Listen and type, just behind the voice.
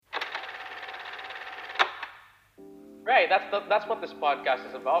Right. That's what this podcast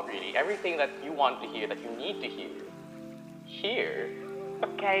is about, really. Everything that you want to hear, that you need to hear, here.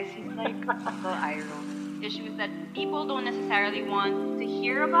 Guys, he's like Uncle Iroh. Issues that people don't necessarily want to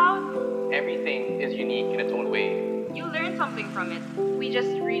hear about. Everything is unique in its own way. You learn something from it. We just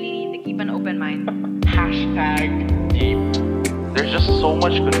really need to keep an open mind. Hashtag deep. There's just so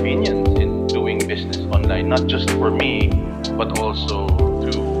much convenience in doing business online, not just for me, but also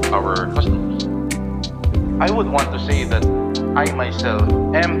to our customers. I would want to say that I myself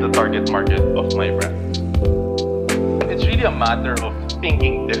am the target market of my brand. It's really a matter of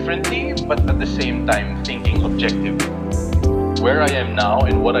thinking differently, but at the same time thinking objectively. Where I am now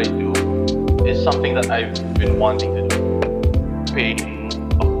and what I do is something that I've been wanting to do. Pain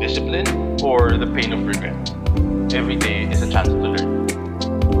of discipline or the pain of regret. Every day is a chance to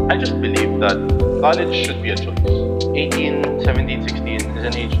learn. I just believe that college should be a choice. 18, 17, 16 is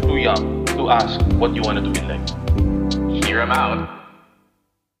an age too young to ask what you want to do in life. Hear 'em out.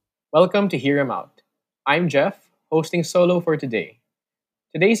 Welcome to Hear 'em Out. I'm Jeff, hosting solo for today.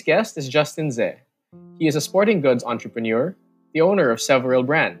 Today's guest is Justin Ze. He is a sporting goods entrepreneur, the owner of several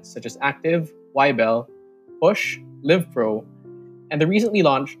brands such as Active, YBell, Push, Live Pro, and the recently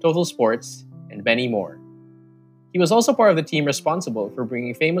launched Total Sports, and many more. He was also part of the team responsible for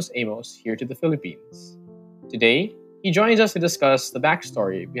bringing Famous Amos here to the Philippines. Today, he joins us to discuss the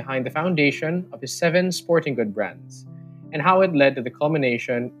backstory behind the foundation of his 7 sporting good brands and how it led to the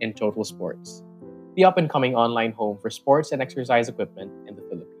culmination in Total Sports, the up and coming online home for sports and exercise equipment in the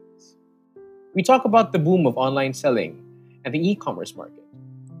Philippines. We talk about the boom of online selling and the e commerce market,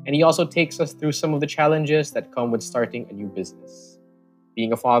 and he also takes us through some of the challenges that come with starting a new business.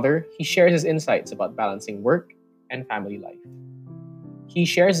 Being a father, he shares his insights about balancing work and family life. He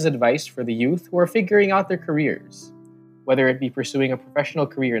shares his advice for the youth who are figuring out their careers, whether it be pursuing a professional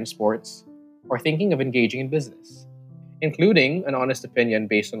career in sports or thinking of engaging in business, including an honest opinion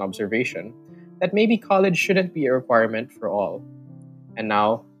based on observation that maybe college shouldn't be a requirement for all. And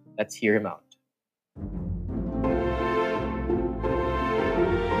now, let's hear him out.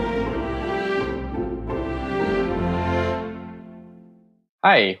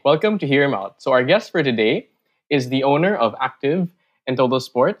 Hi, welcome to Hear Him Out. So our guest for today is the owner of Active and Total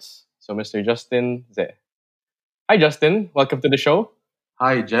Sports, so Mr. Justin Ze. Hi, Justin. Welcome to the show.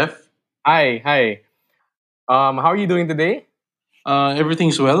 Hi, Jeff. Hi. How are you doing today?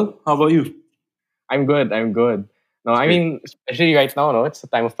 Everything's well. How about you? I'm good. No, That's I great. mean, especially right now, no, it's a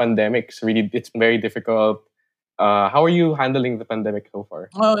time of pandemic. It's very difficult. How are you handling the pandemic so far?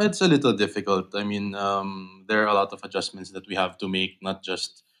 It's a little difficult. There are a lot of adjustments that we have to make, not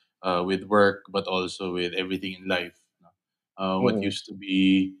just with work, but also with everything in life. What Mm-mm. used to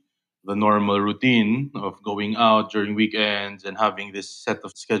be the normal routine of going out during weekends and having this set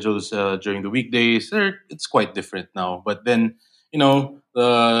of schedules during the weekdays, it's quite different now. But then,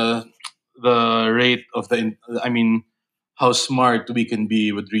 the rate of how smart we can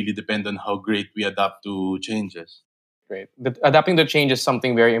be would really depend on how great we adapt to changes. Great. Adapting to change is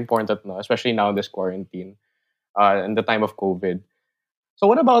something very important now, especially now in this quarantine, in the time of COVID. So,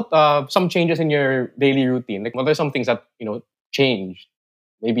 what about some changes in your daily routine? Like, what are some things that changed?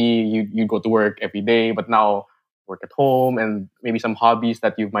 Maybe you go to work every day, but now work at home, and maybe some hobbies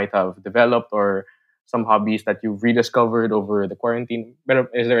that you might have developed, or some hobbies that you've rediscovered over the quarantine.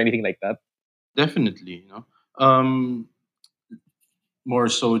 But is there anything like that? Definitely, um, more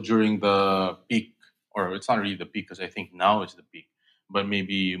so during the peak, or it's not really the peak because I think now is the peak, but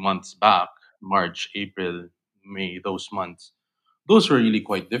maybe months back, March, April, May, those months, those were really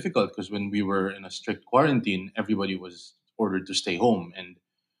quite difficult because when we were in a strict quarantine, everybody was ordered to stay home, and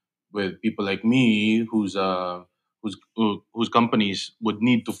with people like me, whose companies would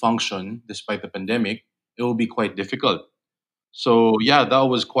need to function despite the pandemic, it will be quite difficult. So yeah, that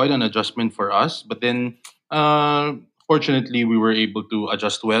was quite an adjustment for us. But then, uh, fortunately, we were able to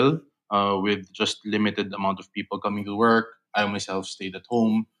adjust well with just limited amount of people coming to work. I myself stayed at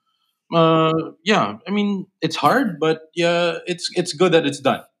home. Yeah, it's hard, but yeah, it's good that it's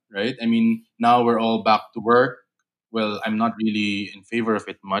done, right? Now we're all back to work. Well, I'm not really in favor of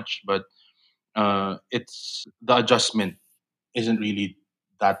it much, but it's the adjustment isn't really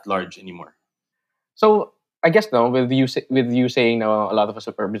that large anymore. So, I guess now with you saying now a lot of us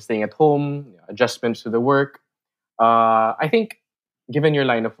have been staying at home, adjustments to the work. I think, given your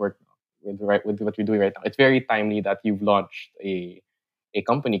line of work with what you're doing right now, it's very timely that you've launched a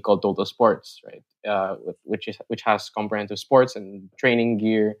company called Total Sports, right? Which has comprehensive sports and training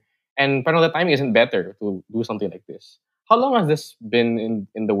gear, and but the timing isn't better to do something like this. How long has this been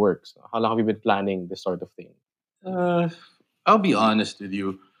in the works? How long have you been planning this sort of thing? Uh, I'll be honest with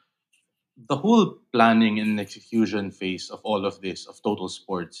you. the whole planning and execution phase of all of this of Total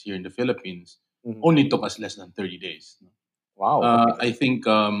Sports here in the Philippines Mhm. only took us less than 30 days. Wow. Okay. I think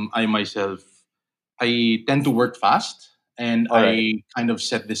I myself I tend to work fast, and All right. I kind of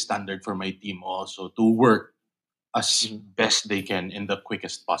set the standard for my team also to work as Mhm. best they can in the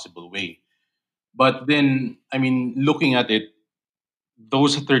quickest possible way. But then, I mean, looking at it,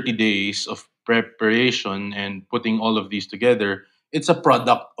 those 30 days of preparation and putting all of these together, it's a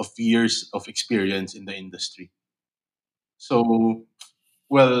product of years of experience in the industry. So,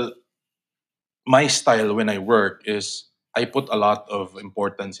 well, my style when I work is I put a lot of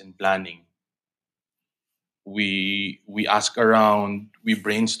importance in planning. We ask around, we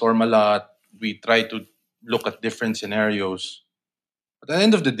brainstorm a lot, we try to look at different scenarios. But at the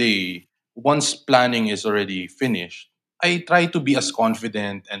end of the day, once planning is already finished, I try to be as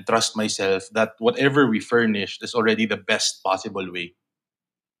confident and trust myself that whatever we furnished is already the best possible way.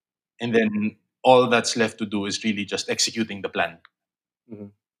 And then all that's left to do is really just executing the plan.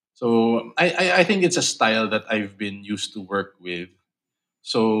 Mhm. So I think it's a style that I've been used to work with.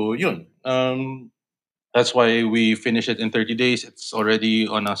 So yun. That's why we finish it in 30 days. It's already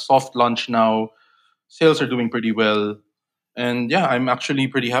on a soft launch now. Sales are doing pretty well. And yeah, I'm actually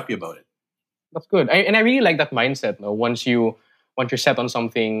pretty happy about it. That's good. And I really like that mindset. No, once you're set on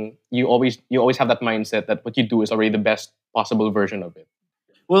something, you always have that mindset that what you do is already the best possible version of it.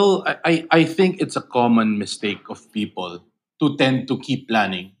 Well, I think it's a common mistake of people to tend to keep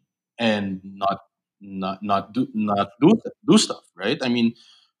planning and not do stuff, right? I mean,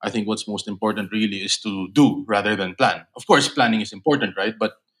 I think what's most important really is to do rather than plan. Of course, planning is important, right?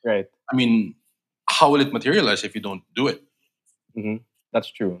 But Right. I mean, how will it materialize if you don't do it? Hmm. That's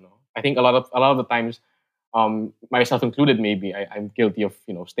true. No, I think a lot of the times, myself included, maybe I'm guilty of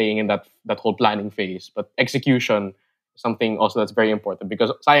staying in that whole planning phase. But execution is something also that's very important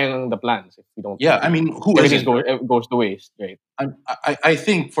because sayang the plans if we don't Yeah, I mean, who everything isn't, right? goes to waste, right? I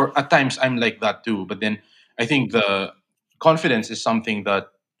think for at times I'm like that too, but then I think the confidence is something that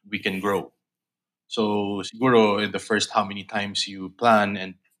we can grow. So siguro in the first how many times you plan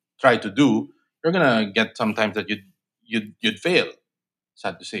and try to do, you're gonna get sometimes that you'd fail.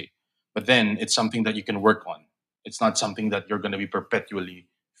 Sad to say, but then it's something that you can work on. It's not something that you're gonna be perpetually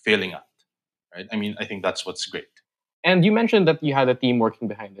failing at, right? I mean, I think that's what's great. And you mentioned that you had a team working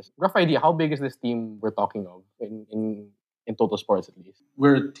behind this. Rough idea, how big is this team we're talking of in Total Sports at least?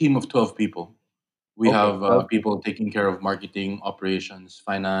 We're a team of 12 people. We Okay, have 12 people people. taking care of marketing, operations,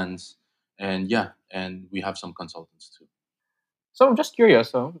 finance, and yeah, and we have some consultants too. So I'm just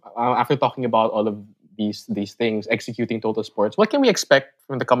curious, after talking about all of these things, executing Total Sports, what can we expect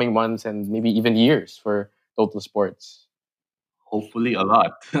from the coming months and maybe even years for Total Sports? Hopefully, a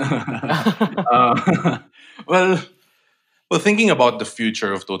lot. well, well, thinking about the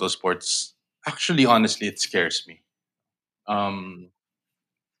future of Total Sports, actually, honestly, it scares me. Um,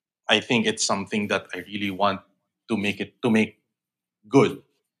 I think it's something that I really want to make good.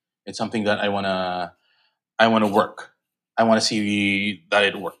 It's something that I wanna work. I wanna see that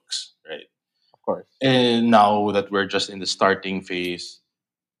it works, right? Of course. And now that we're just in the starting phase,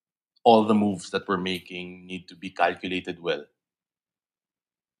 all the moves that we're making need to be calculated well,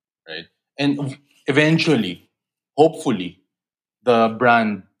 right? And eventually, hopefully, the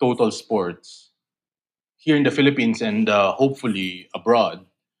brand Total Sports here in the Philippines and hopefully abroad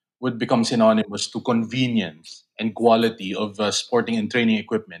would become synonymous to convenience and quality of sporting and training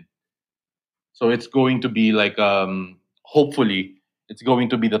equipment. So it's going to be like, hopefully, it's going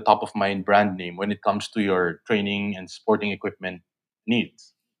to be the top of mind brand name when it comes to your training and sporting equipment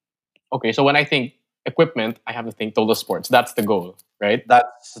needs. Okay, so when I think equipment, I have to think Total Sports. That's the goal, right?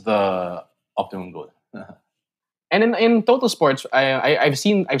 That's the optimum goal. And in Total Sports, I've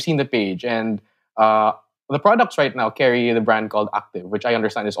seen the page, and uh, the products right now carry the brand called Active, which I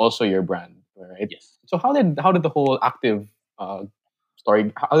understand is also your brand, right? Yes. So how did the whole Active uh,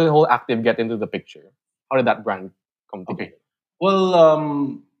 story? How did the whole Active get into the picture? How did that brand come Okay. together?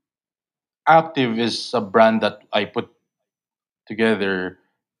 Well, Active is a brand that I put together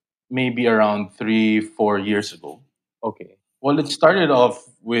maybe around 3 4 years ago. Okay. Well, it started off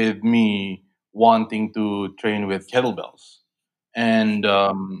with me wanting to train with kettlebells, and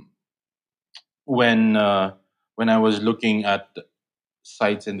when uh, when I was looking at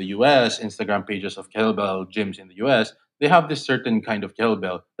sites in the US, Instagram pages of kettlebell gyms in the US, they have this certain kind of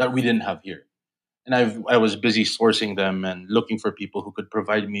kettlebell that we didn't have here. And I was busy sourcing them and looking for people who could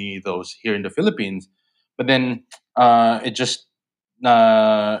provide me those here in the Philippines. But then it just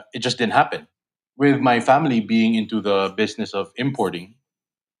didn't happen. With my family being into the business of importing,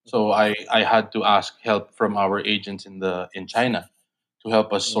 so I had to ask help from our agents in China to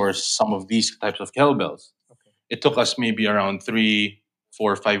help us Mhm. source some of these types of kettlebells. Okay. It took us maybe around 3,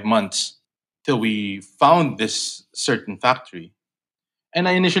 4, 5 months till we found this certain factory. And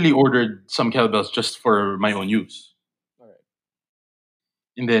I initially ordered some kettlebells just for my own use. All right.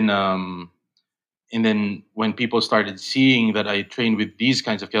 And then when people started seeing that I train with these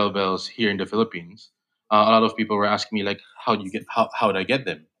kinds of kettlebells here in the Philippines, a lot of people were asking me like, how would I get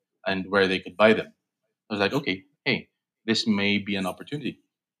them, and where they could buy them. I was like, okay, hey, this may be an opportunity.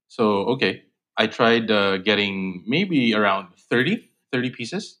 So okay, I tried getting maybe around 30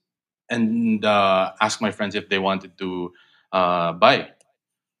 pieces, and asked my friends if they wanted to buy.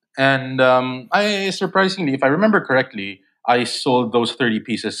 And I surprisingly, if I remember correctly, I sold those 30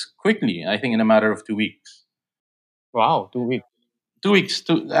 pieces quickly. I think in a matter of 2 weeks. Wow, 2 weeks. 2 weeks.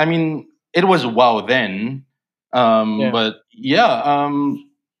 I mean, it was wow then. Yeah. But yeah.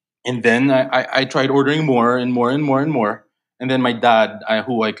 And then I tried ordering more and more and more and more. And then my dad,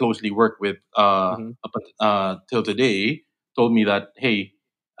 who I closely work with Hmm. till today, told me that, hey,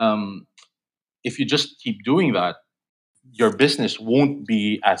 um, if you just keep doing that, your business won't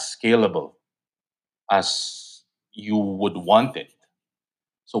be as scalable as you would want it.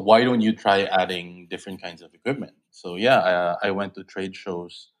 So why don't you try adding different kinds of equipment? So yeah, I went to trade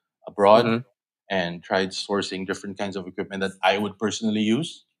shows abroad Hmm. and tried sourcing different kinds of equipment that I would personally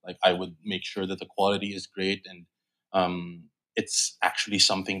use. Like I would make sure that the quality is great and it's actually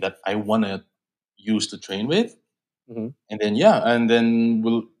something that I want to use to train with. Hmm. And then yeah, and then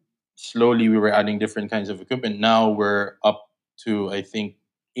we were adding different kinds of equipment. Now we're up to I think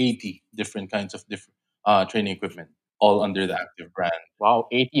 80 different kinds of different training equipment, all under the Active brand. Wow,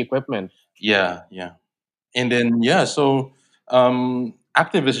 80 equipment. Yeah, yeah. And then yeah, so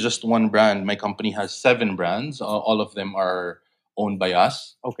Active is just one brand. My company has 7 brands. All of them are owned by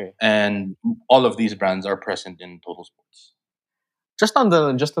us, Okay. and all of these brands are present in Total Sports. Just on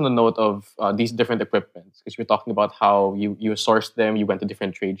the note of these different equipments, because you're talking about how you sourced them, you went to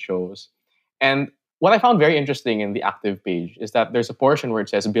different trade shows, and what I found very interesting in the Active page is that there's a portion where it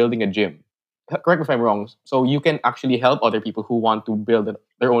says building a gym. Correct me if I'm wrong. So you can actually help other people who want to build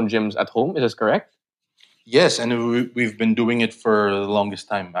their own gyms at home. Is this correct? Yes, and we've been doing it for the longest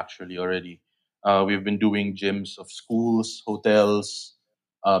time actually already. We've been doing gyms of schools, hotels,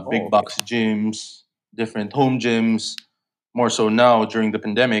 Oh, big okay. box gyms, different home gyms. More so now during the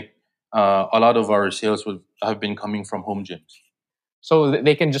pandemic, a lot of our sales have been coming from home gyms. So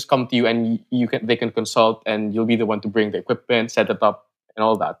they can just come to you and they can consult and you'll be the one to bring the equipment, set it up, and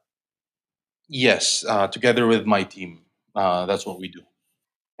all that. Yes, together with my team, that's what we do.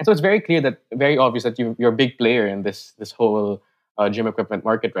 And so it's very obvious that you're a big player in this whole gym equipment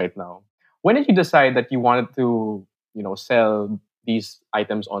market right now. When did you decide that you wanted to sell these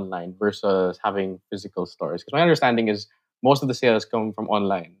items online versus having physical stores? Because my understanding is most of the sales come from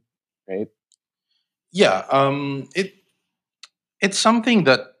online, right? Yeah, it's something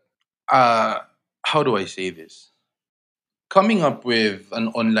that uh, how do I say this? Coming up with an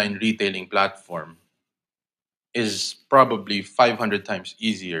online retailing platform is probably 500 times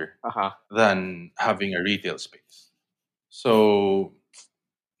easier Uh huh. than having a retail space. So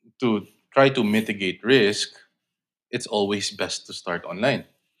to try to mitigate risk, it's always best to start online.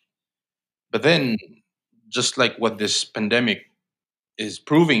 But then, just like what this pandemic is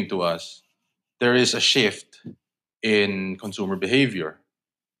proving to us, there is a shift in consumer behavior.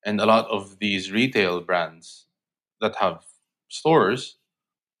 And a lot of these retail brands that have stores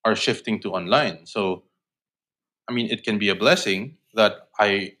are shifting to online. So, I mean, it can be a blessing that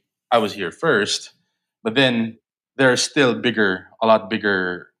I was here first, but then there's still a lot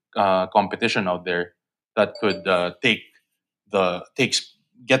bigger competition out there that could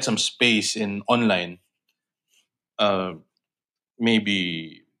get some space in online, uh,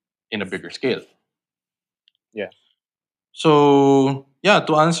 maybe in a bigger scale. Yeah. So yeah,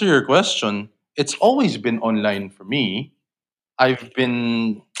 to answer your question, it's always been online for me. I've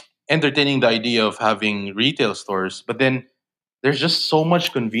been entertaining the idea of having retail stores, but then there's just so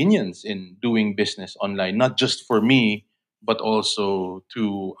much convenience in doing business online, not just for me, but also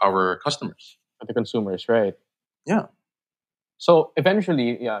to our customers. For the consumers, right? Yeah. So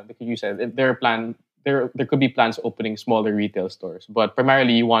eventually, yeah, like you said, there could be plans opening smaller retail stores, but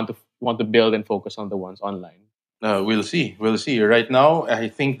primarily you want to build and focus on the ones online. We'll see. We'll see. Right now, I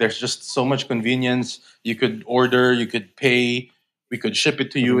think there's just so much convenience. You could order, you could pay, we could ship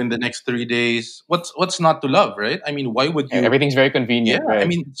it to you Mhm. in the next 3 days. What's not to love, right? I mean, why would you? Everything's very convenient, Yeah, I right?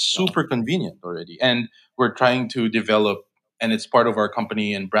 mean, it's No. super convenient already. And we're trying to develop, and it's part of our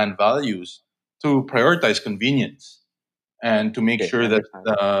company and brand values to prioritize convenience and to make Okay, I sure that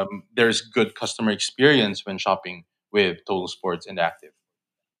understand. there's good customer experience when shopping with Total Sports and Active.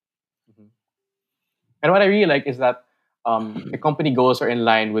 Mhm. And what I really like is that the company goals are in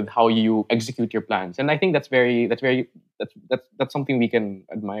line with how you execute your plans, and I think that's something we can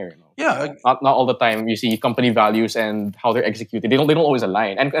admire. You know, Yeah, not all the time you see company values and how they're executed. They don't always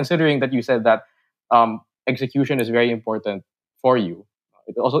align. And considering that you said that execution is very important for you,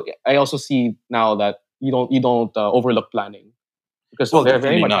 I also see now that you don't overlook planning because well, they're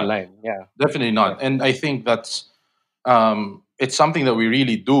very definitely much in not. line. Yeah, Definitely yeah. not. And I think that's it's something that we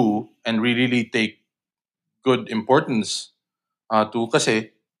really do and we really take good importance to.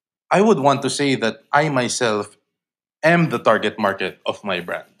 Kasi I would want to say that I myself am the target market of my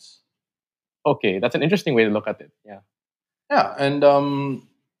brands. Okay, that's an interesting way to look at it. Yeah. Yeah, and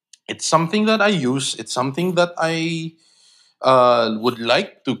it's something that I use. It's something that I would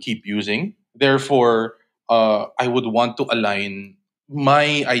like to keep using. Therefore, I would want to align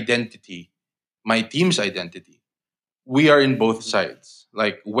my identity, my team's identity. We are in both sides.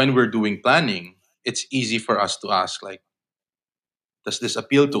 Like when we're doing planning, it's easy for us to ask, like, does this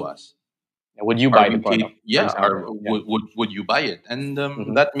appeal to us? Yeah, would you Are buy the we product, for yeah? Are example? Yeah. would you buy it? And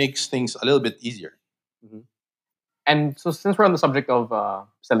Hmm. that makes things a little bit easier. Hmm. And so, since we're on the subject of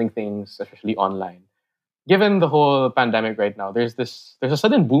selling things, especially online, given the whole pandemic right now, there's a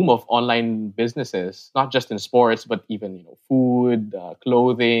sudden boom of online businesses, not just in sports, but even food,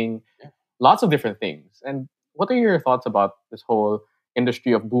 clothing, lots of different things. And what are your thoughts about this whole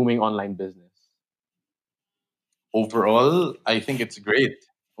industry of booming online business? Overall, I think it's great.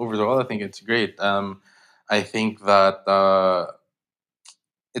 Overall, I think it's great. I think that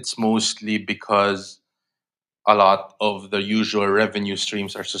it's mostly because a lot of the usual revenue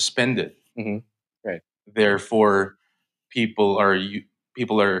streams are suspended. Hmm. Right. Therefore, people are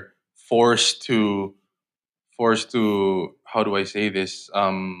people are forced to how do I say this?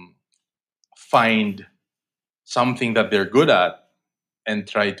 Find something that they're good at and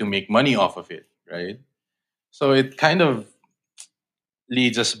try to make money off of it, right? So it kind of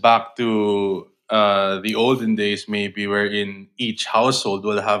leads us back to the olden days, maybe, wherein each household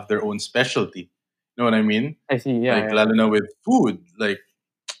will have their own specialty. You know what I mean? I see. Yeah, Like, yeah, lalo yeah. na with food, like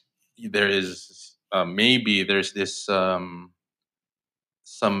there is maybe there's this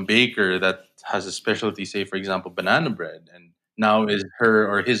some baker that has a specialty, say for example, banana bread, and now is her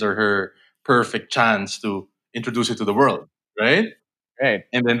or his or her perfect chance to introduce it to the world, right? Right,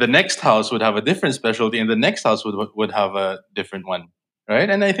 And then the next house would have a different specialty, and the next house would have a different one, right?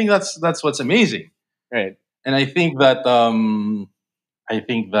 And I think that's what's amazing. right. And I think that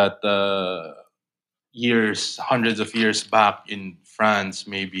years, hundreds of years back in France,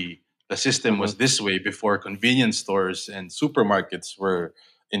 maybe the system Hmm. was this way before convenience stores and supermarkets were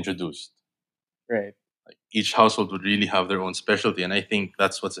introduced. Right. Each household would really have their own specialty, and I think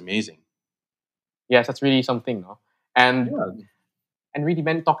that's what's amazing. Yes, that's really something, no? And Yeah, and really,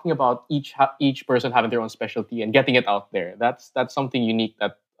 when talking about each person having their own specialty and getting it out there, that's something unique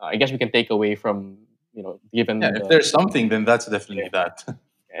that I guess we can take away from yeah. given If the there's something, then that's yeah, definitely that.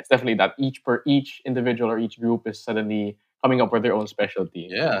 it's definitely that each individual or each group is suddenly coming up with their own specialty.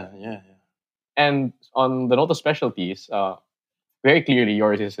 Yeah, yeah, yeah. And on the note of specialties, very clearly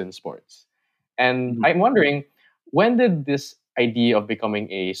yours is in sports. And Mhm. I'm wondering, when did this idea of becoming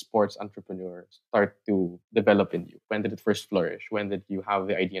a sports entrepreneur start to develop in you? When did it first flourish? When did you have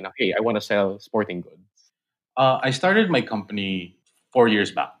the idea now, hey, I want to sell sporting goods? I started my company 4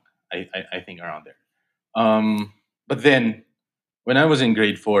 years back. I think around there. But then when I was in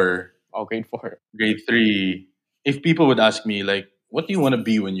grade four, Oh, grade four. grade three, if people would ask me like, "What do you want to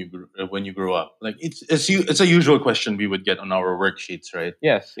be when you grow up?" Like it's a usual question we would get on our worksheets, right?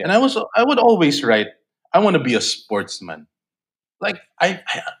 Yes, And yes. I would always write, "I want to be a sportsman." Like I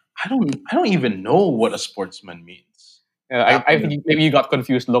don't even know what a sportsman means back I when. think maybe you got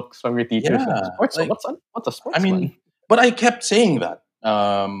confused looks from your teachers. Yeah, Sportsman? like What's a I sportsman? mean, but I kept saying that.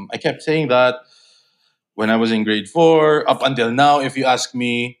 I kept saying that when I was in grade four up until now. If you ask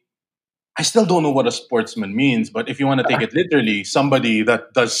me, I still don't know what a sportsman means. But if you want to take it literally, somebody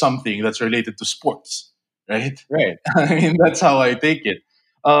that does something that's related to sports, right? Right. I mean, that's how I take it.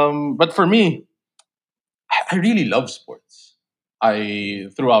 But for me, I really love sports. I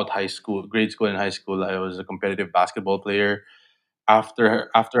throughout high school, grade school and high school, I was a competitive basketball player.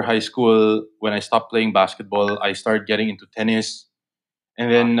 After high school, when I stopped playing basketball, I started getting into tennis, and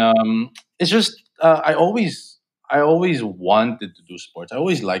Uh, then it's just I always wanted to do sports. I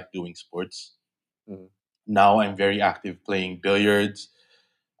always liked doing sports. mhm. Now I'm very active playing billiards.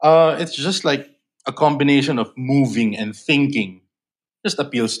 It's just like a combination of moving and thinking. Just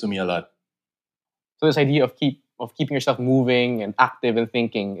appeals to me a lot. So this idea of keeping yourself moving and active and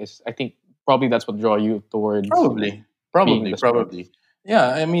thinking is, I think, probably that's what draw you towards Probably, being in probably, the sports. probably. Yeah,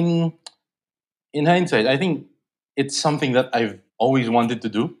 I mean, in hindsight, I think it's something that I've always wanted to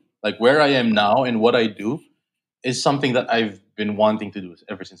do. Like where I am now and what I do is something that I've been wanting to do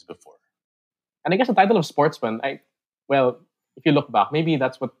ever since before. And I guess the title of sportsman, well, if you look back, maybe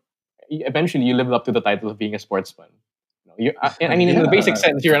that's what eventually you lived up to the title of being a sportsman. I mean, in the basic Yeah,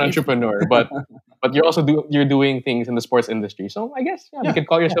 sense, you're an maybe. entrepreneur, but you're doing things in the sports industry. So I guess yeah, you Yeah, could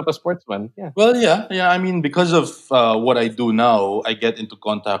call yeah. yourself a sportsman. Yeah, Well, yeah, yeah. I mean, because of what I do now, I get into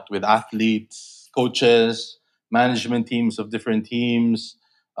contact with athletes, coaches, management teams of different teams.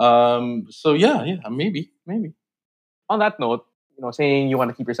 So yeah, yeah, maybe, maybe. on that note, saying you want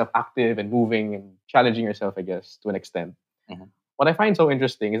to keep yourself active and moving and challenging yourself, I guess, to an extent. Mhm. What I find so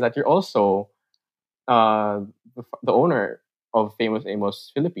interesting is that you're also the owner of Famous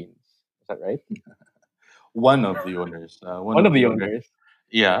Amos Philippines. Is that right? One of the owners. One One of of the the owners. owners.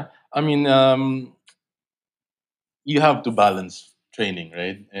 Yeah. I mean, you have to balance training,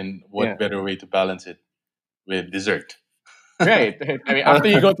 right? And what Yeah. better way to balance it with dessert? Right. I mean, after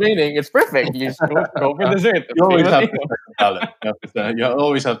you go training, it's perfect. You just go for dessert at You always Famous have to Amos. strike a balance. You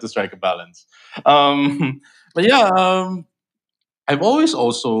always have to strike a balance. But yeah, I've always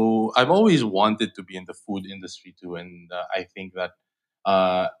wanted to be in the food industry too, and I think that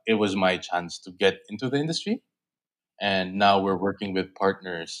it was my chance to get into the industry, and now we're working with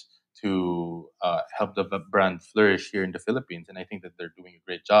partners to help the brand flourish here in the Philippines, and I think that they're doing a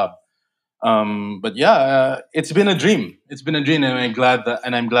great job. But yeah, it's been a dream. It's been a dream, and I'm glad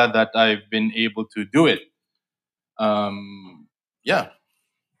that I've been able to do it. Yeah,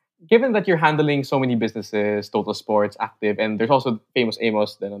 Given that you're handling so many businesses, Total Sports, Active, and there's also Famous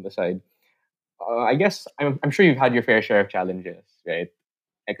Amos then on the side, I guess I'm sure you've had your fair share of challenges, right? oh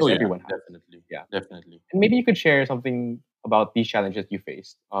Because yeah, everyone has. definitely, Yeah. definitely. And maybe you could share something about these challenges you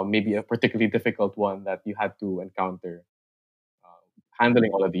faced. Maybe a particularly difficult one that you had to encounter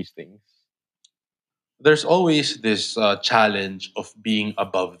handling all of these things. There's always this challenge of being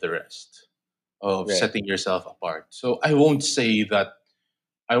above the rest, of Right. setting yourself apart. So I won't say that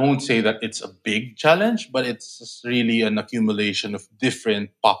it's a big challenge, but it's just really an accumulation of different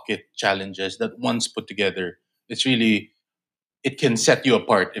pocket challenges that once put together, it can set you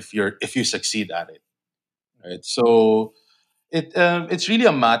apart if you succeed at it. Right. So it's really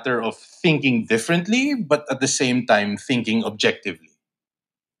a matter of thinking differently, but at the same time thinking objectively.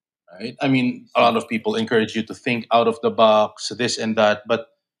 Right. I mean, a lot See. of people encourage you to think out of the box, this and that, but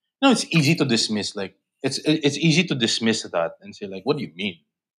it's easy to dismiss. Like it's easy to dismiss that and say like, what do you mean?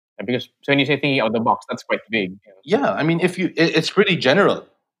 And because so when you say thinking out of the box, that's quite big. Yeah, I mean, it's pretty general.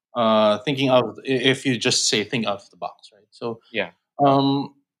 Thinking out if you just say think out of the box, right? So, Yeah.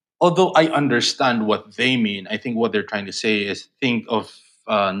 um, although I understand what they mean, I think what they're trying to say is think of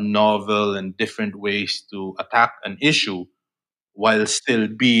novel and different ways to attack an issue while still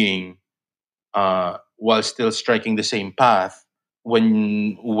while still striking the same path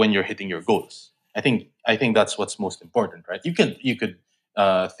when you're hitting your goals. I think that's what's most important, right? You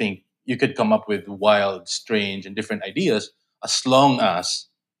could come up with wild, strange, and different ideas as long as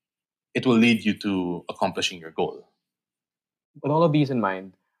it will lead you to accomplishing your goal. With all of these in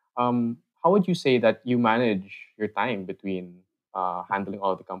mind, how would you say that you manage your time between handling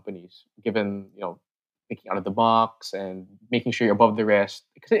all of the companies, given thinking out of the box and making sure you're above the rest?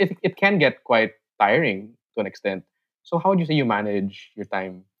 Because it can get quite tiring to an extent. So how would you say you manage your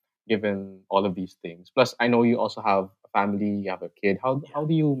time given all of these things? Plus, I know you also have a family, you have a kid. How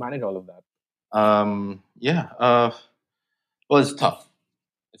do you manage all of that? Yeah. Well, it's tough.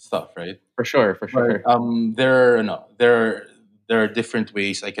 It's tough, right? For sure, for But sure. there are different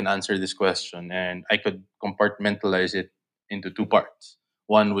ways I can answer this question, and I could compartmentalize it into two parts.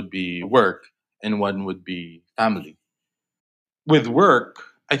 One would be work, and one would be family. With work,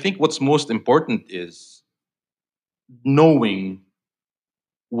 I think what's most important is knowing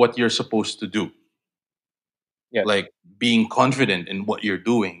what you're supposed to do, Yes. like being confident in what you're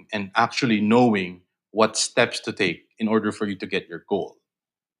doing, and actually knowing what steps to take in order for you to get your goal.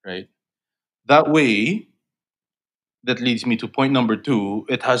 Right. That way, that leads me to point number two.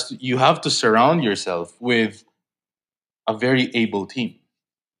 You have to surround yourself with a very able team,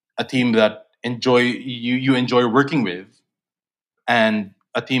 a team that you enjoy working with, and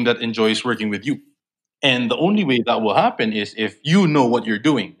a team that enjoys working with you. And the only way that will happen is if you know what you're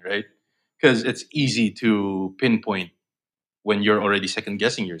doing, right? Because it's easy to pinpoint when you're already second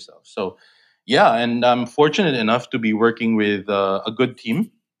guessing yourself. So yeah, and I'm fortunate enough to be working with a good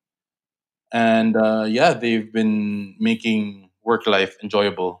team, and yeah, they've been making work life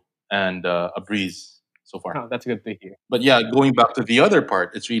enjoyable and a breeze. so far. Oh, that's good to hear. But yeah, going back to the other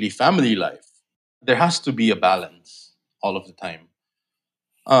part, it's really family life. There has to be a balance all of the time.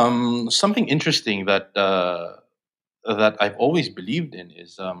 Something interesting that I've always believed in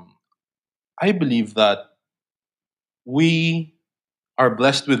is I believe that we are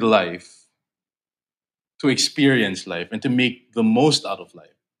blessed with life to experience life and to make the most out of life.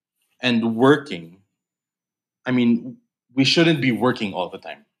 And working, I mean, we shouldn't be working all the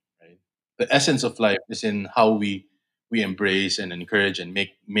time, right? The essence of life is in how we embrace and encourage and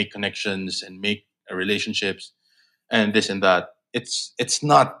make connections and make relationships and this and that. It's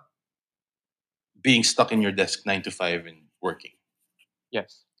not being stuck in your desk 9 to 5 and working.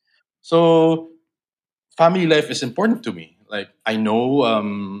 Yes. So family life is important to me. Like I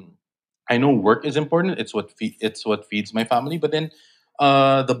know work is important. It's what feeds my family. But then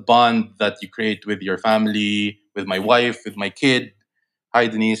the bond that you create with your family, with my wife, with my kid. Hi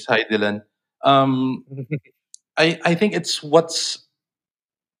Denise. Hi Dylan. Um, I think it's what's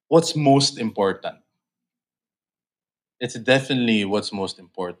most important. It's definitely what's most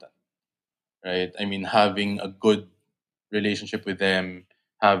important, right? I mean, having a good relationship with them,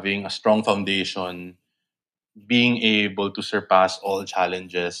 having a strong foundation, being able to surpass all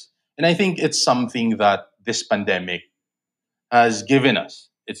challenges. And I think it's something that this pandemic has given us.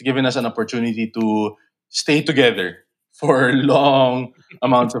 It's given us an opportunity to stay together for long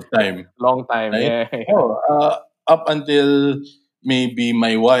amounts of time, Long time. right? Yeah. Yeah. Oh, up until maybe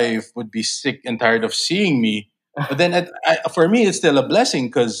my wife would be sick and tired of seeing me. But then for me, it's still a blessing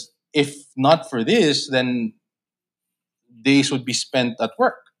because if not for this, then days would be spent at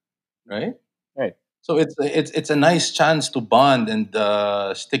work, right? Right. So it's a nice chance to bond and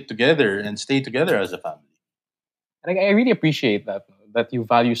stick together and stay together as a family. And I really appreciate that you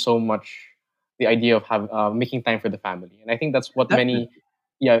value so much the idea of making time for the family. And I think that's what Definitely.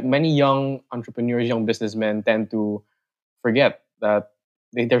 many young entrepreneurs, young businessmen tend to forget, that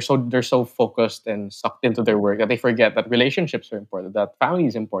they're so focused and sucked into their work that they forget that relationships are important, that family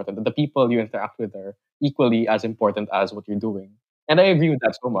is important, that the people you interact with are equally as important as what you're doing. And I agree with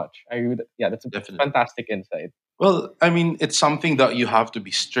that so much. I agree with that. Yeah, that's a Definitely. fantastic insight. Well, I mean, it's something that you have to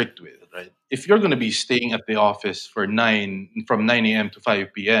be strict with, right? If you're going to be staying at the office for from 9 a.m. to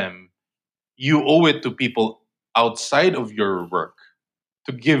 5 p.m., you owe it to people outside of your work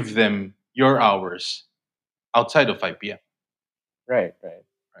to give them your hours outside of 5 p.m., Right, right.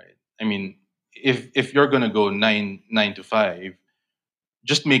 right? I mean, if you're going to go nine to 5,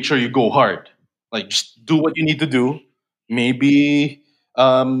 just make sure you go hard. Like, just do what you need to do. Maybe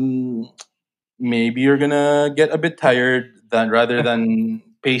um, maybe you're gonna get a bit tired than rather than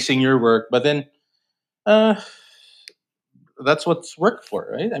pacing your work, but then uh, that's what's work for,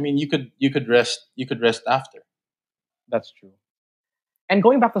 right? I mean, you could rest after. That's true. And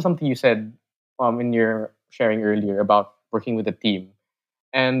going back to something you said in your sharing earlier about working with a team,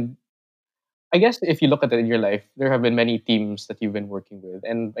 and I guess if you look at it in your life, there have been many teams that you've been working with,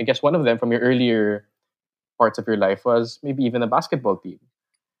 and I guess one of them from your earlier parts of your life was maybe even a basketball team.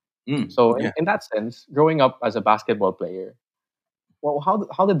 So Yeah. in that sense, growing up as a basketball player, well,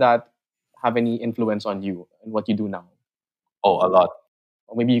 how did that have any influence on you and what you do now? Oh, a lot.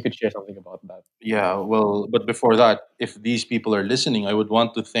 Or maybe you could share something about that. Yeah. Well, but before that, if these people are listening, I would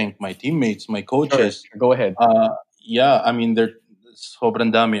want to thank my teammates, my Sure, coaches. sure, go ahead. Yeah. I mean, they're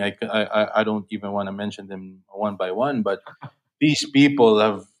sobrang dami. I don't even want to mention them one by one, but these people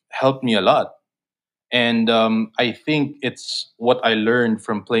have helped me a lot. And I think it's what I learned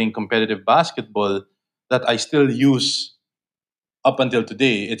from playing competitive basketball that I still use up until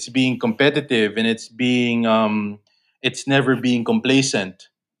today. It's being competitive and it's never being complacent.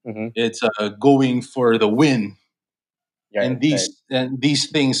 Mm-hmm. It's going for the win. Right, right. And these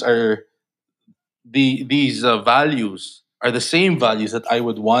things are these values are the same values that I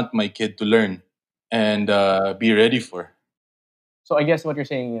would want my kid to learn and be ready for. So I guess what you're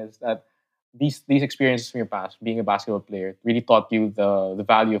saying is that these experiences from your past, being a basketball player, really taught you the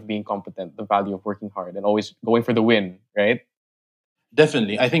value of being competent, the value of working hard, and always going for the win, right?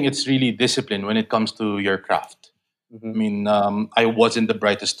 Definitely, I think it's really discipline when it comes to your craft. Mm-hmm. I mean, I wasn't the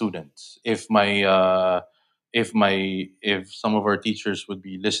brightest student. If some of our teachers would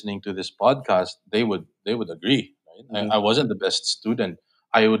be listening to this podcast, they would agree. Right? Mm-hmm. I wasn't the best student.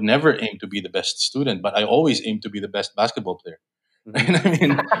 I would never aim to be the best student, but I always aim to be the best basketball player. Mm-hmm.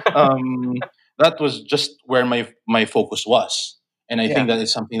 And I mean, that was just where my focus was, and I Yeah, think that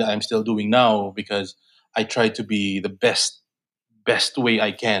is something that I'm still doing now because I try to be the best way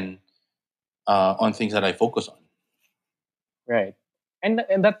I can on things that I focus on. right. And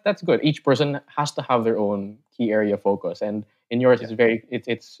that's good. Each person has to have their own key area of focus, and in yours, Yeah. it's very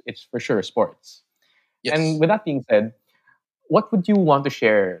it's for sure sports. And Yes. with that being said, what would you want to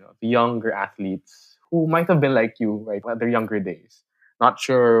share, to younger athletes who might have been like you, right, at their younger days, not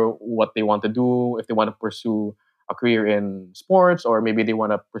sure what they want to do, if they want to pursue a career in sports or maybe they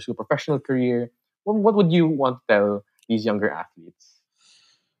want to pursue a professional career? What would you want to tell these younger athletes?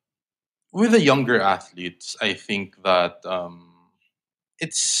 With the younger athletes, I think that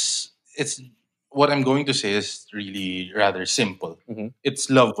it's what I'm going to say is really rather simple. Hmm. It's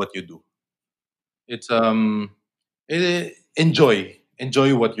love what you do. It's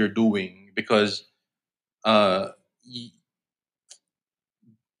enjoy what you're doing because uh, y-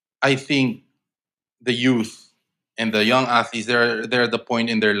 I think the youth and the young athletes they're at the point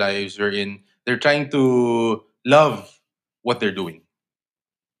in their lives wherein they're trying to love what they're doing,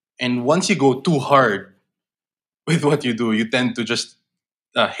 and once you go too hard with what you do, you tend to just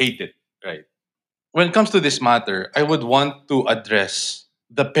hate it, right? When it comes to this matter, I would want to address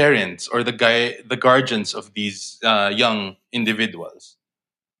the parents or the guardians of these young individuals.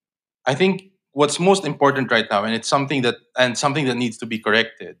 I think what's most important right now, and it's something that needs to be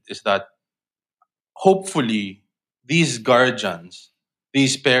corrected, is that hopefully these guardians,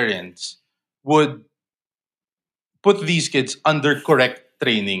 these parents, would put these kids under correct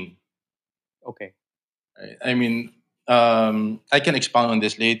training. Okay. Right? I mean, I can expound on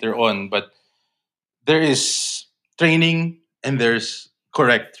this later on, but there is training and there's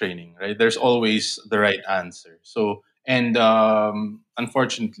correct training, right? There's always the right answer. So, and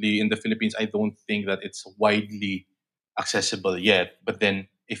unfortunately, in the Philippines, I don't think that it's widely accessible yet. But then,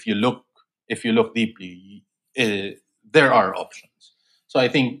 if you look deeply, there are options. So, I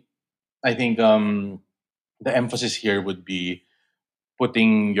think the emphasis here would be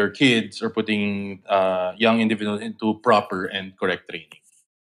putting your kids or putting young individuals into proper and correct training.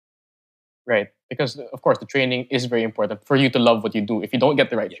 Right. Because of course the training is very important for you to love what you do. If you don't get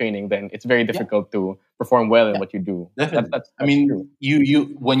the right Yeah. training, then it's very Yeah. difficult to perform well in Yeah. what you do. Definitely. I That's true. mean, you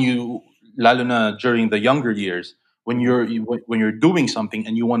when you lalo na during the younger years when Hmm. when you're doing something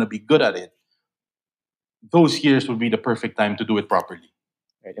and you want to be good at it, those years would be the perfect time to do it properly.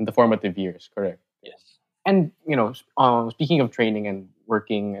 Right. In the formative years, correct. Yes. And speaking of training and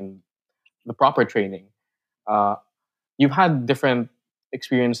working and the proper training, uh, you've had different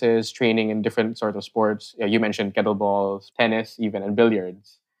experiences training in different sort of sports. Yeah, you mentioned kettleballs, tennis, even and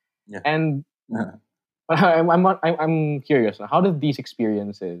billiards. Yeah. And I'm curious. How did these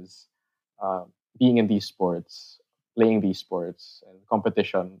experiences, uh, being in these sports, playing these sports, and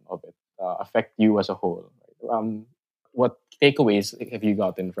competition of it, affect you as a whole? What takeaways have you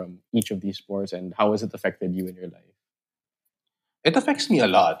gotten from each of these sports, and how has it affected you in your life? It affects me a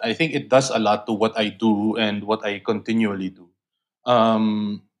lot. I think it does a lot to what I do and what I continually do.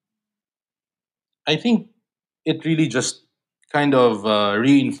 Um, I think it really just kind of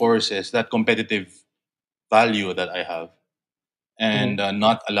reinforces that competitive value that I have, Hmm. and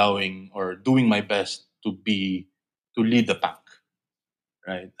not allowing or doing my best to lead the pack,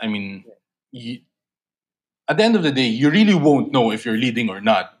 right? I mean, y at the end of the day, you really won't know if you're leading or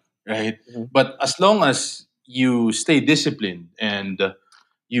not, right? Hmm. But as long as you stay disciplined and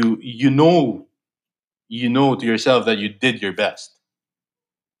you know to yourself that you did your best,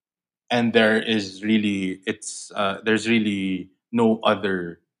 and there's really no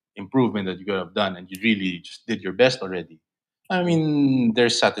other improvement that you could have done, and you really just did your best already. I Hmm. mean,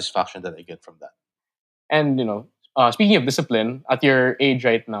 there's satisfaction that I get from that. And speaking of discipline, at your age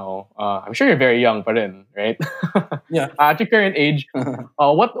right now, I'm sure you're very young, but then right Yeah. at your current age,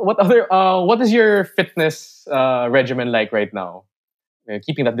 what is your fitness regimen like right now?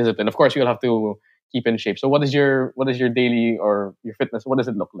 Keeping that discipline. Of course, you'll have to keep in shape. So, what is your daily or your fitness? What does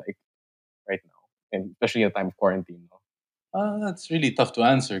it look like right now, and especially in the time of quarantine? No? That's really tough to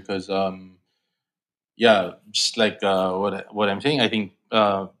answer because, yeah, just like what I'm saying, I think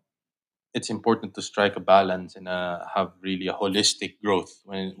it's important to strike a balance and have really a holistic growth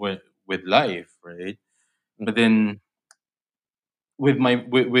with life, right? But Mhm. then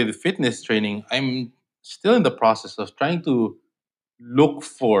with fitness training, I'm still in the process of trying to look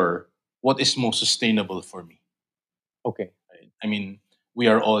for what is most sustainable for me. Okay. Right? I mean, we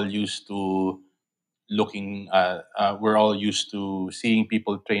are all used to we're all used to seeing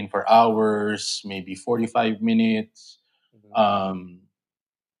people train for hours, maybe 45 minutes, Mhm. um,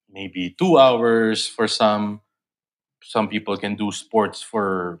 maybe 2 hours for some people can do sports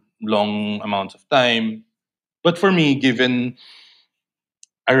for long amounts of time. But for me, given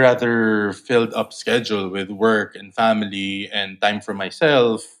a rather filled up schedule with work and family and time for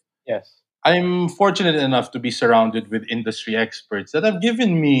myself, Yes. I'm fortunate enough to be surrounded with industry experts that have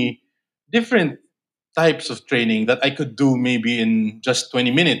given me different types of training that I could do maybe in just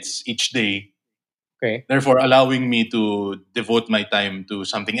 20 minutes each day. Okay. therefore allowing me to devote my time to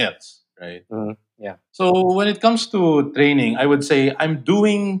something else, right? Yeah. So when it comes to training, I would say I'm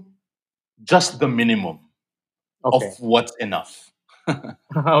doing just the minimum of Okay. what's enough.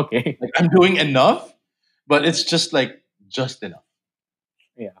 Okay. Like I'm doing enough, but it's just like just enough.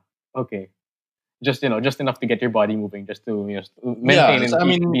 Yeah. Okay. Just just enough to get your body moving, just to maintain Yeah, and so I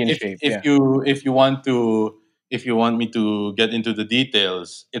mean, be in if shape. if Yeah. you if you want to if you want me to get into the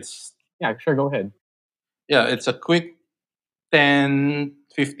details, Yeah. Sure. Go ahead. it's a quick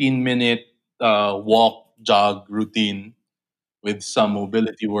 10-15 minute walk jog routine with some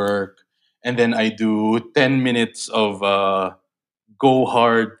mobility work, and then I do 10 minutes of go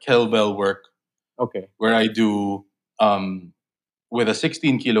hard kettlebell work Okay. where I do um, with a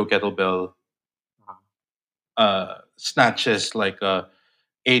 16 kilo kettlebell Uh-huh. snatches, like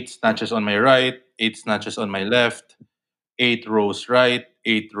 8 snatches on my right, 8 snatches on my left, 8 rows right,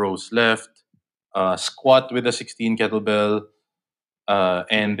 8 rows left, squat with a 16 kettlebell,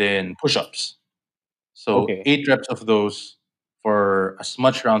 and then push ups. So Okay. 8 reps of those for as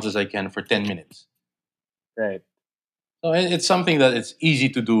much rounds as I can for 10 minutes. Right. So it's something that it's easy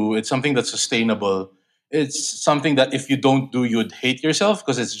to do. It's something that's sustainable. It's something that if you don't do, you'd hate yourself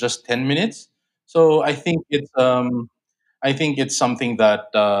because it's just 10 minutes. So I think it's something that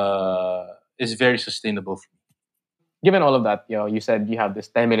is very sustainable. Given all of that, you said you have this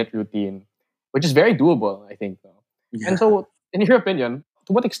 10-minute routine, which is very doable, I think. And Yeah. so, in your opinion,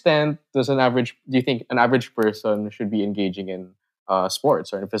 to what extent do you think an average person should be engaging in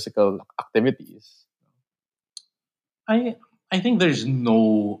sports or in physical activities? I I think there's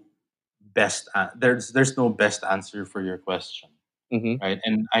no best answer for your question, Mm-hmm. right?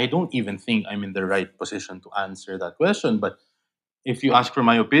 And I don't even think I'm in the right position to answer that question. But if you ask for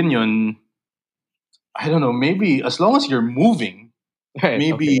my opinion, I don't know. Maybe as long as you're moving, Right.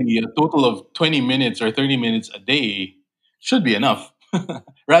 maybe Okay. a total of 20 minutes or 30 minutes a day should be enough,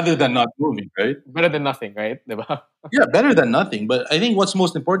 rather than not moving, right? Better than nothing, right? Diba? Yeah, better than nothing. But I think what's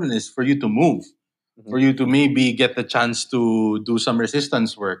most important is for you to move, Mm-hmm. for you to maybe get the chance to do some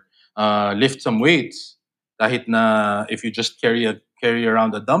resistance work, lift some weights. Kahit na if you just carry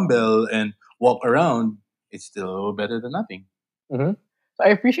around a dumbbell and walk around, it's still better than nothing. Mm-hmm. So I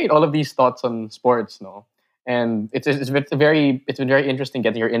appreciate all of these thoughts on sports, no, and it's been very interesting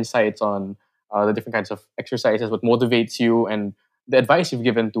getting your insights on the different kinds of exercises, what motivates you, and the advice you've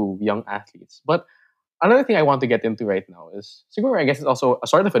given to young athletes. But another thing I want to get into right now is siguro I guess it's also a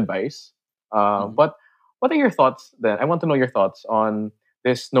sort of advice. Mhm. But what are your thoughts then? I want to know your thoughts on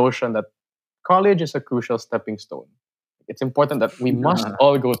this notion that college is a crucial stepping stone. It's important that we must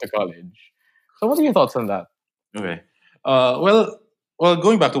all go to college. So what are your thoughts on that? Okay. Well,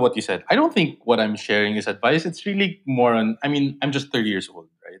 going back to what you said, I don't think what I'm sharing is advice. It's really more on. I mean, I'm just 30 years old,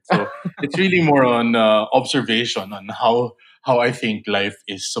 right? So it's really more on observation on how I think life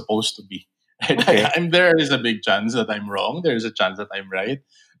is supposed to be. Right? Okay. There is a big chance that I'm wrong. There is a chance that I'm right.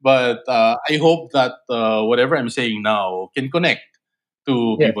 But I hope that whatever I'm saying now can connect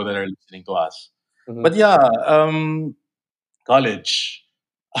to Yes. people that are listening to us. Mhm. But yeah, college.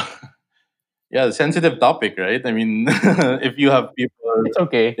 Yeah, sensitive topic, right? I mean, if you have people, It's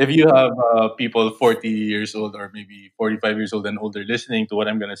okay. if you have people 40 years old or maybe 45 years old and older listening to what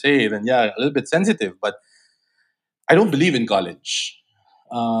I'm gonna say, then yeah, a little bit sensitive. But I don't believe in college.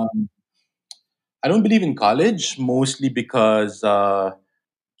 Um, I don't believe in college mostly because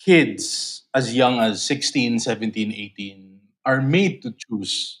kids as young as 16, 17, 18 are made to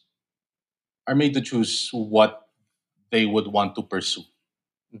choose what they would want to pursue.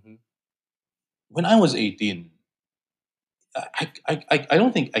 Mhm. When I was 18, I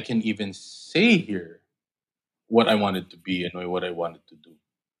don't think I can even say here what I wanted to be and what I wanted to do.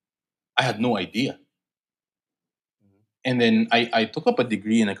 I had no idea. Mhm. And then I took up a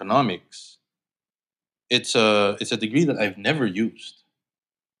degree in economics. It's a degree that I've never used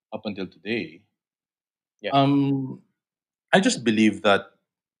up until today. Yeah. Um, I just believe that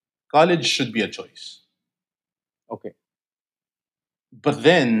college should be a choice. Okay. But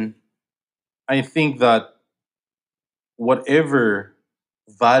then I think that whatever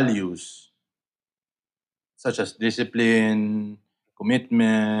values such as discipline,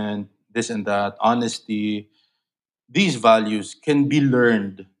 commitment, this and that, honesty, these values can be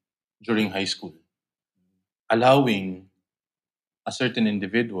learned during high school, allowing a certain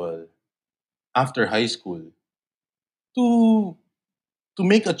individual after high school to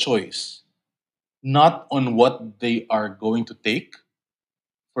make a choice, not on what they are going to take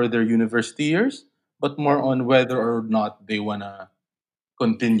for their university years, but Yeah. more on whether or not they wanna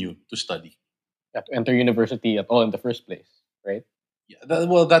continue to study. Yeah, to enter university at all in the first place, right? Yeah,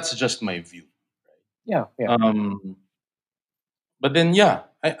 well, that's just my view. Yeah, yeah. Um, but then, yeah,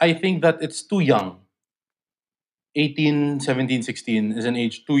 I think that it's too young. 18, 17, 16 is an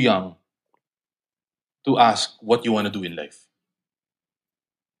age too young to ask what you want to do in life,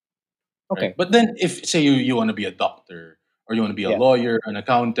 right? Okay. But then, if say you want to be a doctor or you want to be a Yeah, lawyer, an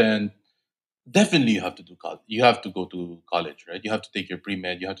accountant, definitely you have to do college. You have to go to college, right? You have to take your pre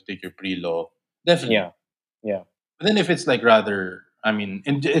med. You have to take your pre law. yeah, Definitely. yeah. But then, if it's like rather, I mean,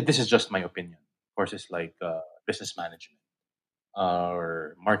 and this is just my opinion. Of course, it's like business management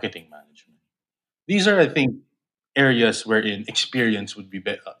or marketing management. These are, I think, areas wherein experience would be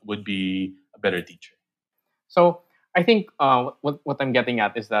a better teacher. So I think what I'm getting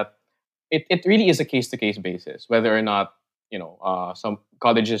at is that it really is a case to case basis whether or not some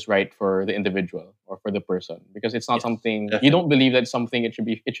college is right for the individual or for the person, because it's not Yes, something you definitely. don't believe that something it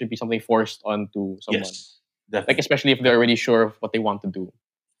should be something forced onto someone, Yes, like definitely. especially if they're already sure of what they want to do,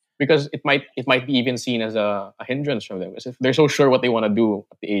 because it might be even seen as a hindrance from them, because if they're so sure what they want to do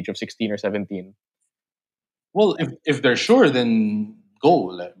at the age of 16 or 17. Well, if they're sure, then go.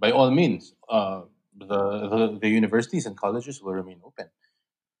 Like, by all means, the universities and colleges will remain open.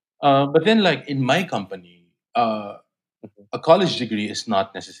 But then, like in my company, Mhm. a college degree is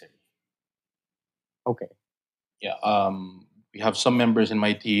not necessary. Okay. Yeah. We have some members in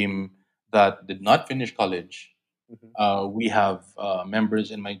my team that did not finish college. Mhm. We have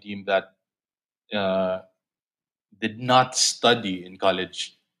members in my team that uh, did not study in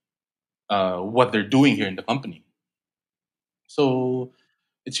college what they're doing here in the company. So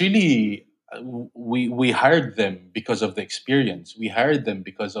it's really we hired them because of the experience. We hired them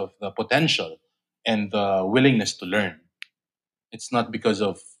because of the potential and the willingness to learn. It's not because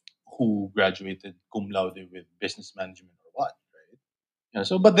of who graduated cum laude with business management or what, right? Yeah.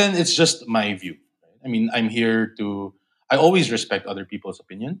 So, but then it's just my view. Right? I mean, I'm here to. I always respect other people's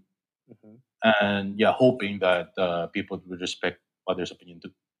opinion, Mhm. and yeah, hoping that people would respect others' opinion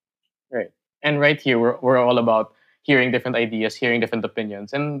too. Right. And right here, we're all about hearing different ideas, hearing different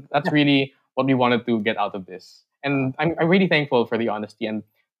opinions. And that's Yeah. really what we wanted to get out of this. Uh-huh. And I'm really thankful for the honesty and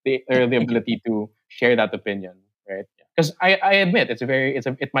the Thank you. ability to share that opinion, right? Because I admit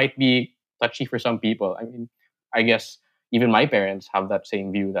it might be touchy for some people. I mean, I guess even my parents have that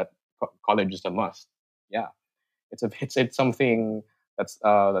same view that college is a must. Yeah. It's something that's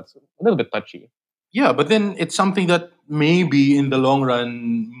a little bit touchy. Yeah, but then it's something that maybe in the long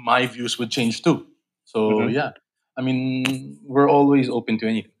run my views would change too. So Hmm. yeah, I mean we're always open to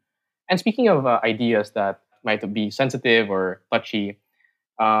anything. And speaking of ideas that might be sensitive or touchy,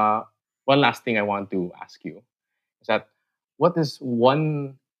 uh, one last thing I want to ask you is that what is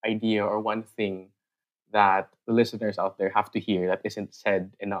one idea or one thing that the listeners out there have to hear that isn't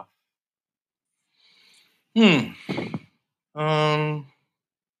said enough? Hmm. Um,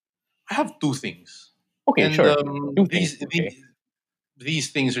 I have two things, Okay, and sure. Two things. these Okay.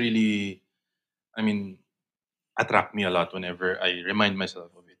 these things really, I mean, attract me a lot whenever I remind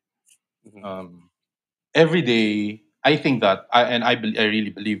myself of it. Hmm. Every day, I think that, I really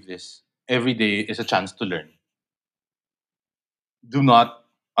believe this. Every day is a chance to learn. Do not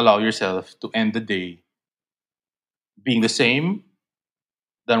allow yourself to end the day being the same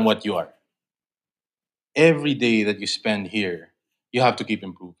than what you are. Every day that you spend here, you have to keep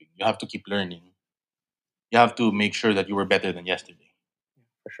improving. You have to keep learning. You have to make sure that you were better than yesterday.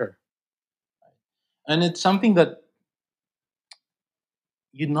 For sure. And it's something that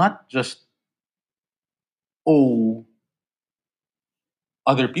you not just owe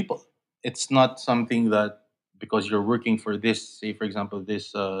other people. It's not something that because you're working for this, say for example,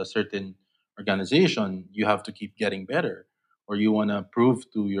 this certain organization, you have to keep getting better, or you want to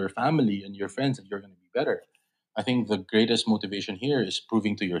prove to your family and your friends that you're going to be better. I think the greatest motivation here is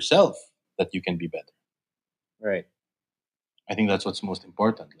proving to yourself that you can be better. Right. I think that's what's most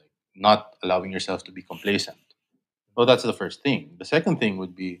important, like not allowing yourself to be complacent. So that's the first thing. The second thing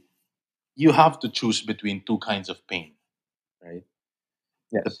would be you have to choose between two kinds of pain, right?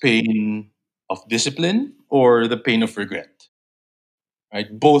 The Yes. pain of discipline or the pain of regret, right?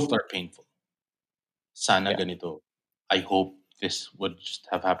 Mhm. Both are painful. Sana Yeah. ganito. I hope this would just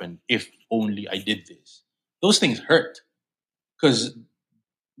have happened if only I did this. Those things hurt because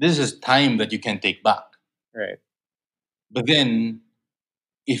this is time that you can take back. Right. But then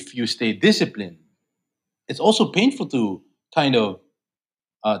if you stay disciplined, it's also painful to kind of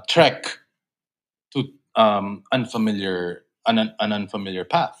trek to an unfamiliar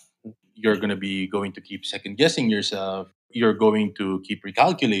path. You're going to be going to keep second guessing yourself. You're going to keep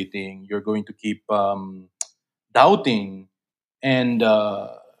recalculating. You're going to keep doubting. And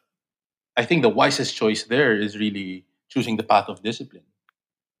I think the wisest choice there is really choosing the path of discipline.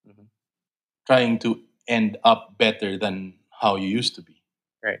 Mhm. trying to end up better than how you used to be.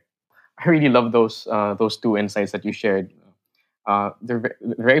 Right. I really love those two insights that you shared. They're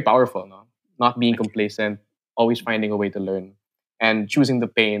very powerful. No? Not being Thank you. complacent, always finding a way to learn, and choosing the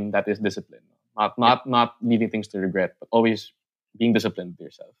pain that is discipline. Not Yeah, not not leaving things to regret, but always being disciplined with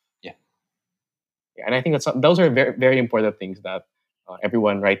yourself. yeah, Yeah, and I think those are very very important things that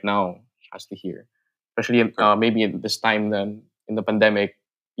everyone right now has to hear, especially correct. maybe in this time. Then in the pandemic,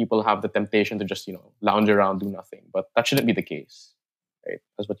 people have the temptation to just lounge around, do nothing, but that shouldn't be the case, right?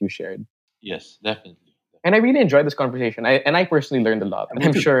 That's what you shared. Yes, definitely. And I really enjoyed this conversation. I personally learned a lot, Yeah, and me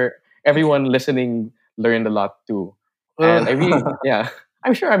I'm too. sure Thank you. everyone listening learned a lot too. And I really, Uh, yeah,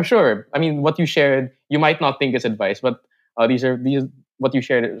 I'm sure. I mean, what you shared, you might not think is advice, but these what you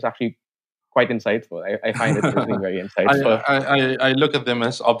shared is actually quite insightful. I find it personally very insightful. I look at them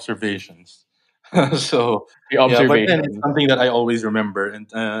as observations. So The yeah, but then it's observations. something that I always remember, and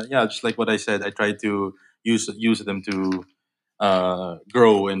yeah, just like what I said, I try to use them to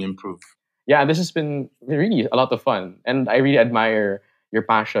grow and improve. Yeah, this has been really a lot of fun, and I really admire your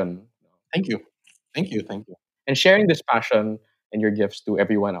passion Thank you, thank you, thank you. and sharing this passion and your gifts to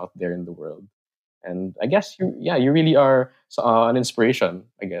everyone out there in the world. And I guess you really are an inspiration.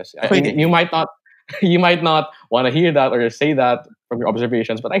 I guess I Okay, mean, thank you you. might not, you might not want to hear that or say that from your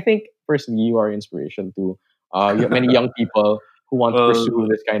observations, but I think personally you are inspiration to many young people who want to Well, pursue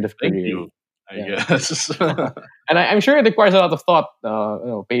this kind of thank career. you. I Yeah, guess. and I'm sure it requires a lot of thought,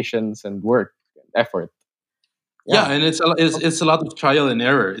 patience and work, and effort. Yeah, Yeah. and it's a lot of trial and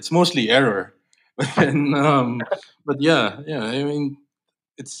error. It's mostly error, but then but yeah, yeah. I mean,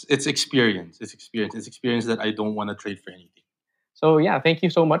 it's experience. It's experience. It's experience that I don't want to trade for anything. So yeah, thank you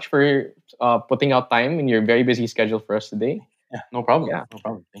so much for putting out time in your very busy schedule for us today. Yeah, no problem. Yeah. No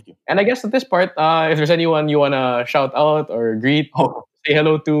problem. Thank you. And I guess at this part, if there's anyone you wanna shout out or greet, Oh, say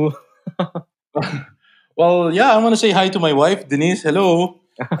hello to. well, yeah. I want to say hi to my wife, Denise. Hello,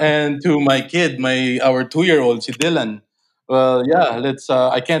 and to my kid, my our 2-year-old, si Dylan. Well, yeah. Let's.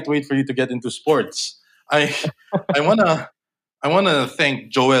 I can't wait for you to get into sports. I I wanna I wanna thank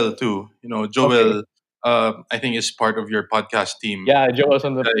Joel too. You know, Okay. Joel. I think is part of your podcast team. Yeah, Joe was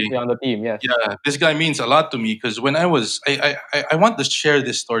on the Guy, on the team. Yes. yeah, this guy means a lot to me because when I was, I want to share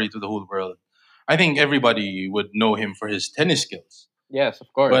this story to the whole world. I think everybody would know him for his tennis skills, Yes, of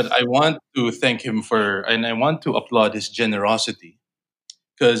but course. I want to thank him for, and I want to applaud his generosity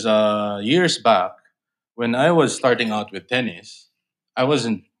because years back when I was starting out with tennis, I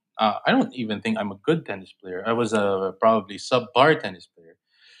wasn't. I don't even think I'm a good tennis player. I was a probably subpar tennis player.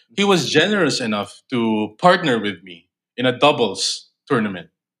 He was generous enough to partner with me in a doubles tournament.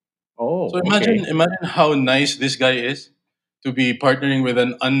 So Oh, okay. imagine how nice this guy is to be partnering with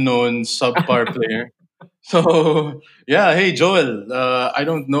an unknown subpar player. So yeah, hey Joel, I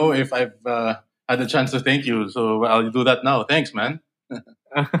don't know if I've had a chance to thank you, so I'll do that now. Thanks, man.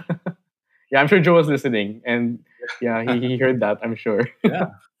 Yeah, I'm sure Joe was listening, and yeah, he heard that. I'm sure.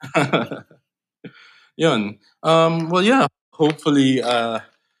 Yeah. Yun. Well, yeah. Hopefully,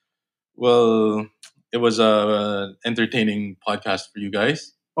 well, it was a entertaining podcast for you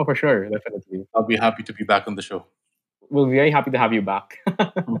guys. Oh, for sure, definitely. I'll be happy to be back on the show. We'll be very happy to have you back.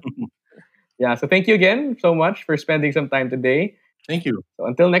 Yeah. So thank you again so much for spending some time today. Thank you. So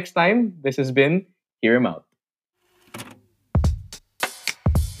until next time, this has been Hear Him Out.